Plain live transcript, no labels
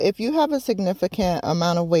If you have a significant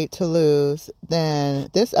amount of weight to lose, then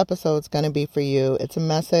this episode's going to be for you. It's a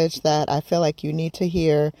message that I feel like you need to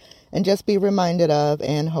hear and just be reminded of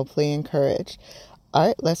and hopefully encouraged. All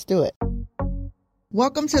right, let's do it.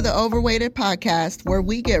 Welcome to the Overweighted Podcast, where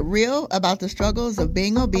we get real about the struggles of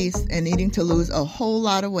being obese and needing to lose a whole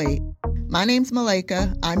lot of weight. My name's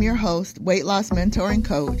Malaika. I'm your host, weight loss mentor and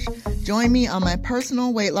coach. Join me on my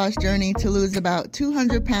personal weight loss journey to lose about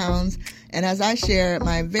 200 pounds, and as I share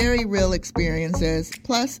my very real experiences,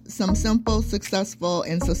 plus some simple, successful,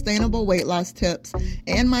 and sustainable weight loss tips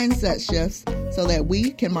and mindset shifts so that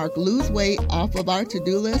we can mark lose weight off of our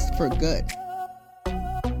to-do list for good.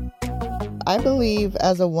 I believe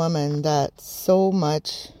as a woman that so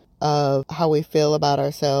much of how we feel about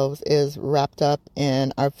ourselves is wrapped up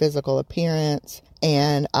in our physical appearance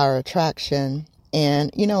and our attraction.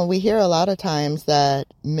 And, we hear a lot of times that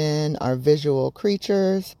men are visual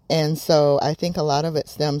creatures. And so I think a lot of it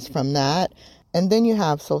stems from that. And then you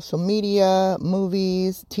have social media,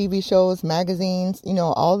 movies, TV shows, magazines,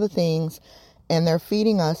 all the things. And they're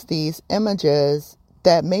feeding us these images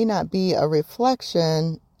that may not be a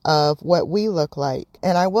reflection of what we look like.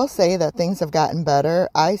 And I will say that things have gotten better.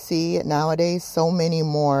 I see nowadays so many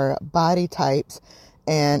more body types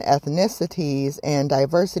and ethnicities and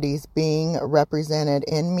diversities being represented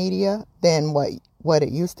in media than what it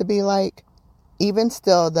used to be like. Even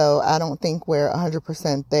still, though, I don't think we're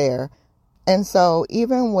 100% there. And so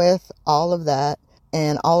even with all of that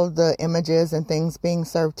and all of the images and things being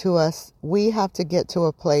served to us, we have to get to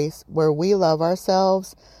a place where we love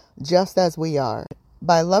ourselves just as we are.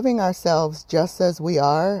 By loving ourselves just as we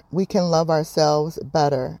are, we can love ourselves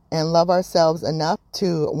better and love ourselves enough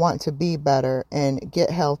to want to be better and get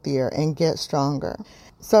healthier and get stronger.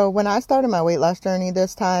 So when I started my weight loss journey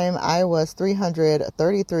this time, I was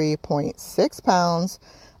 333.6 pounds.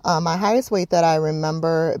 My highest weight that I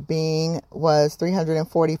remember being was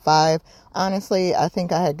 345. Honestly, I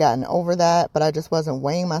think I had gotten over that, but I just wasn't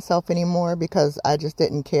weighing myself anymore because I just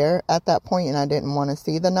didn't care at that point and I didn't want to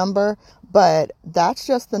see the number. But that's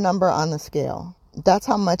just the number on the scale. That's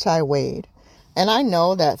how much I weighed. And I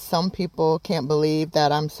know that some people can't believe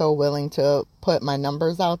that I'm so willing to put my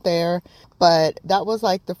numbers out there. But that was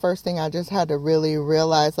like the first thing I just had to really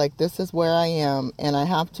realize, like, this is where I am. And I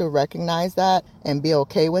have to recognize that and be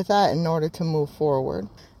okay with that in order to move forward.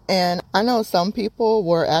 And I know some people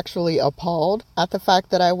were actually appalled at the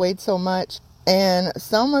fact that I weighed so much. And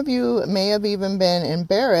some of you may have even been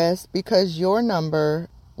embarrassed because your number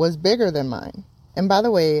was bigger than mine. And by the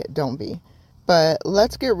way, don't be. But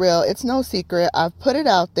let's get real. It's no secret. I've put it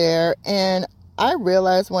out there and I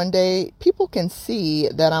realized one day people can see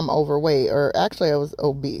that I'm overweight, or actually I was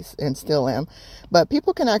obese and still am. But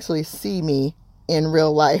people can actually see me in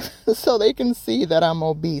real life so they can see that I'm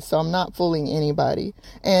obese. So I'm not fooling anybody.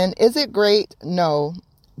 And is it great? No.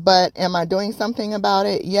 But am I doing something about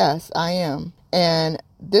it? Yes, I am. And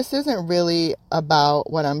this isn't really about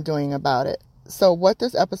what I'm doing about it. So what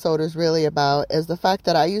this episode is really about is the fact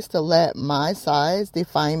that I used to let my size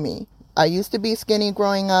define me. I used to be skinny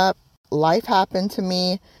growing up. Life happened to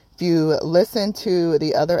me. If you listen to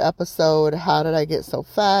the other episode, How Did I Get So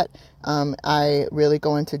Fat? I really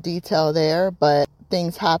go into detail there, but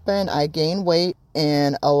things happen. I gained weight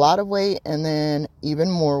and a lot of weight and then even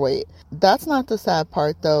more weight. That's not the sad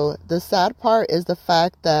part though. The sad part is the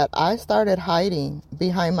fact that I started hiding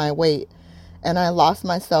behind my weight and I lost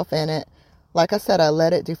myself in it. Like I said, I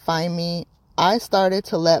let it define me. I started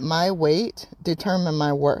to let my weight determine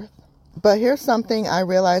my worth. But here's something I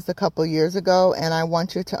realized a couple years ago, and I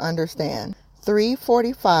want you to understand.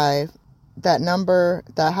 345, that number,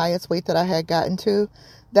 the highest weight that I had gotten to,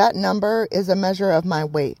 that number is a measure of my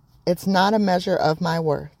weight. It's not a measure of my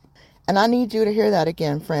worth. And I need you to hear that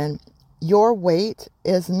again, friend. Your weight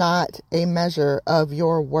is not a measure of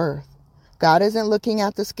your worth. God isn't looking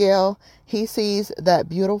at the scale. He sees that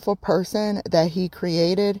beautiful person that He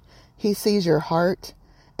created. He sees your heart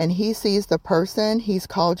and He sees the person He's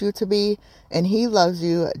called you to be. And He loves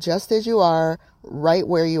you just as you are, right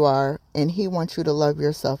where you are. And He wants you to love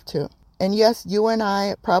yourself too. And yes, you and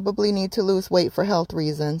I probably need to lose weight for health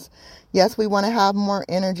reasons. Yes, we want to have more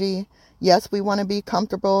energy. Yes, we want to be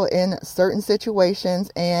comfortable in certain situations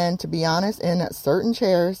and, to be honest, in certain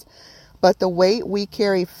chairs. But the weight we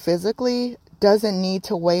carry physically doesn't need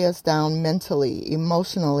to weigh us down mentally,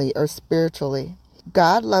 emotionally, or spiritually.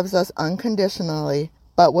 God loves us unconditionally,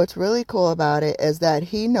 but what's really cool about it is that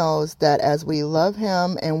He knows that as we love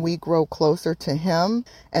Him and we grow closer to Him,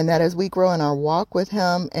 and that as we grow in our walk with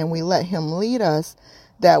Him and we let Him lead us,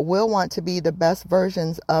 that we'll want to be the best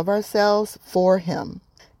versions of ourselves for Him.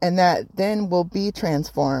 and that then will be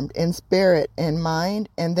transformed in spirit, in mind,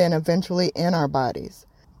 and then eventually in our bodies.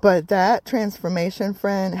 But that transformation,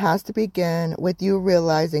 friend, has to begin with you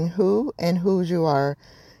realizing who and whose you are.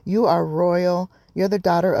 You are royal. You're the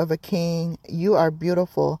daughter of a king. You are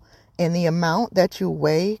beautiful. And the amount that you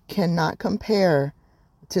weigh cannot compare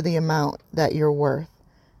to the amount that you're worth.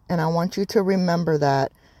 And I want you to remember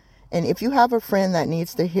that. And if you have a friend that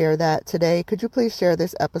needs to hear that today, could you please share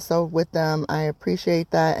this episode with them? I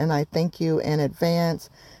appreciate that, and I thank you in advance.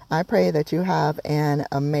 I pray that you have an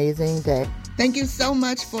amazing day. Thank you so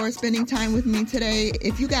much for spending time with me today.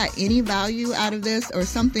 If you got any value out of this or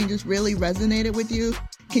something just really resonated with you,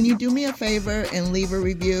 can you do me a favor and leave a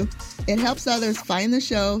review? It helps others find the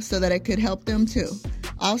show so that it could help them too.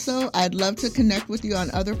 Also, I'd love to connect with you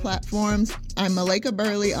on other platforms. I'm Malaika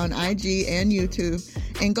Burley on IG and YouTube.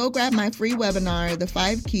 And go grab my free webinar, The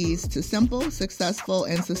 5 Keys to Simple, Successful,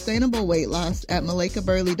 and Sustainable Weight Loss at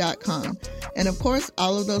malaikaburley.com. And of course,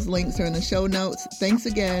 all of those links are in the show notes. Thanks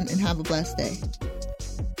again and have a blessed day.